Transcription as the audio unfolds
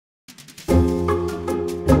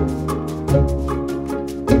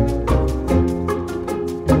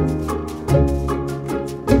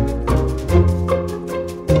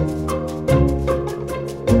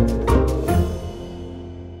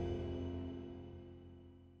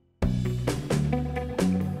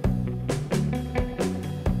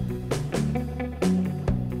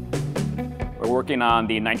working on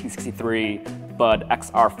the 1963 Bud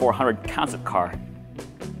XR400 concept car.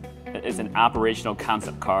 It is an operational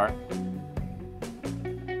concept car.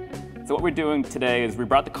 So what we're doing today is we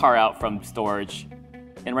brought the car out from storage,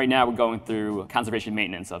 and right now we're going through conservation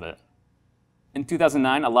maintenance of it. In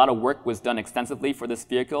 2009, a lot of work was done extensively for this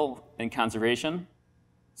vehicle in conservation.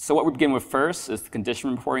 So what we begin with first is the condition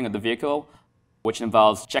reporting of the vehicle, which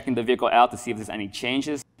involves checking the vehicle out to see if there's any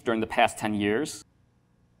changes during the past 10 years.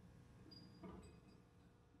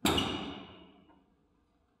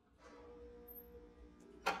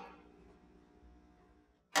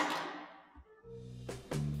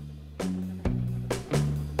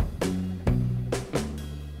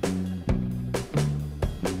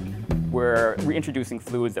 We're reintroducing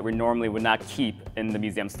fluids that we normally would not keep in the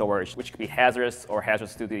museum storage, which could be hazardous or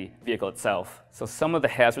hazardous to the vehicle itself. So some of the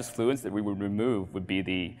hazardous fluids that we would remove would be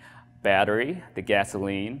the battery, the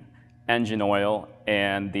gasoline, engine oil,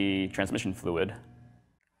 and the transmission fluid.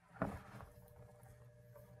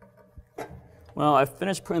 Well, I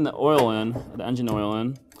finished putting the oil in, the engine oil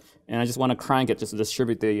in, and I just want to crank it just to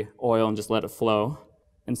distribute the oil and just let it flow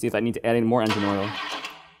and see if I need to add any more engine oil.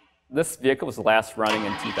 This vehicle was last running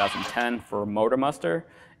in 2010 for Motor Muster,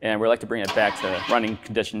 and we'd like to bring it back to running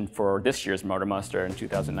condition for this year's Motor Muster in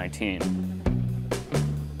 2019.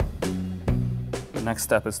 The next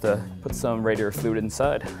step is to put some radiator fluid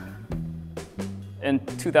inside. In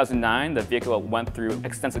 2009, the vehicle went through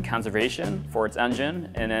extensive conservation for its engine,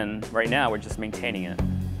 and then right now we're just maintaining it.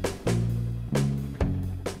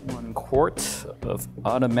 1 quart of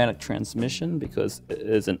automatic transmission because it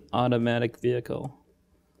is an automatic vehicle.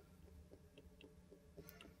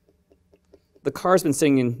 The car's been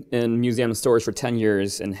sitting in museum storage for 10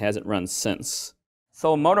 years and hasn't run since.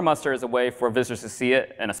 So Motor Muster is a way for visitors to see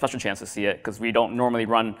it and a special chance to see it because we don't normally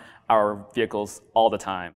run our vehicles all the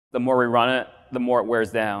time. The more we run it, the more it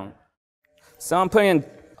wears down. So I'm putting in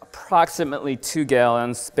approximately 2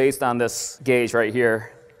 gallons based on this gauge right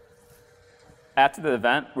here. After the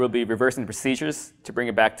event, we'll be reversing the procedures to bring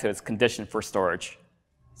it back to its condition for storage.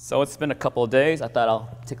 So it's been a couple of days. I thought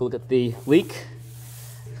I'll take a look at the leak.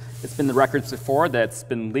 It's been the records before that's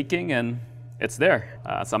been leaking, and it's there.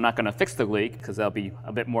 So I'm not going to fix the leak because that'll be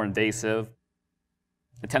a bit more invasive.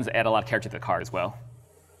 It tends to add a lot of character to the car as well.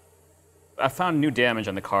 I found new damage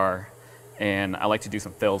on the car, and I like to do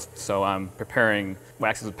some fills, so I'm preparing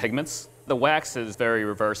waxes with pigments. The wax is very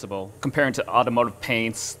reversible compared to automotive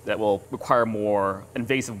paints that will require more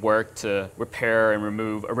invasive work to repair and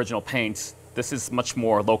remove original paints. This is much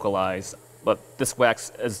more localized. But this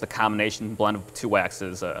wax is the combination blend of 2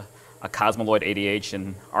 waxes, a Cosmoloid 80H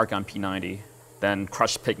and Argon P90, then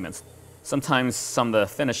crushed pigments. Sometimes some of the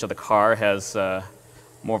finish of the car has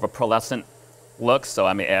more of a pearlescent look, so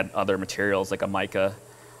I may add other materials like a mica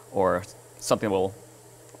or something that will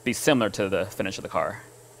be similar to the finish of the car.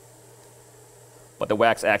 But the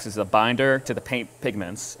wax acts as a binder to the paint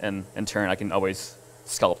pigments, and in turn I can always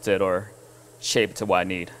sculpt it or shape it to what I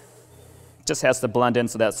need. Just has to blend in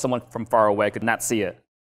so that someone from far away could not see it.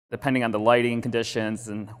 Depending on the lighting conditions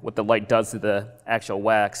and what the light does to the actual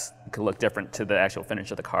wax, it could look different to the actual finish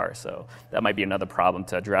of the car. So that might be another problem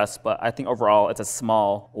to address. But I think overall it's a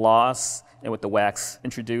small loss, and with the wax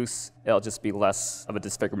introduced, it'll just be less of a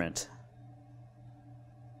disfigurement.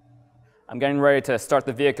 I'm getting ready to start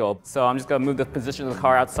the vehicle, so I'm just going to move the position of the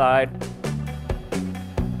car outside.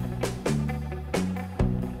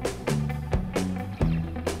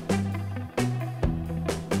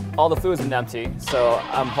 All the fluid's been empty, so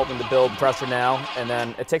I'm hoping to build pressure now, and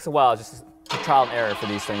then it takes a while, just trial and error for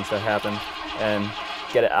these things to happen and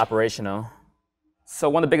get it operational. So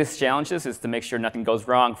one of the biggest challenges is to make sure nothing goes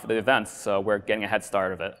wrong for the event, so we're getting a head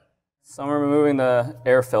start of it. So I'm removing the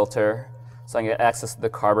air filter so I can get access to the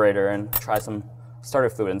carburetor and try some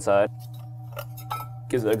starter fluid inside.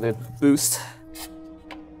 Gives it a good boost.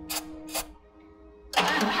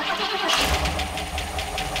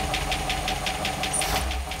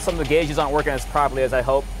 Some of the gauges aren't working as properly as I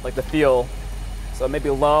hope, like the fuel. So it may be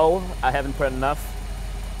low, I haven't put enough,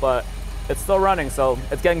 but it's still running, so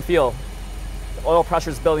it's getting fuel. The oil pressure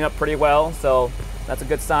is building up pretty well, so that's a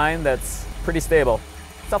good sign that's pretty stable.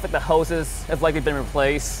 Stuff like the hoses have likely been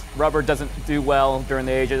replaced. Rubber doesn't do well during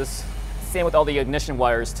the ages. Same with all the ignition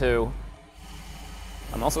wires too.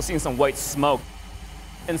 I'm also seeing some white smoke.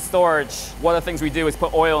 In storage, one of the things we do is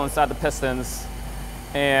put oil inside the pistons,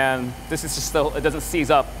 and this is just still, it doesn't seize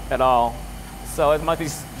up at all. So it might be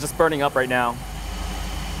just burning up right now.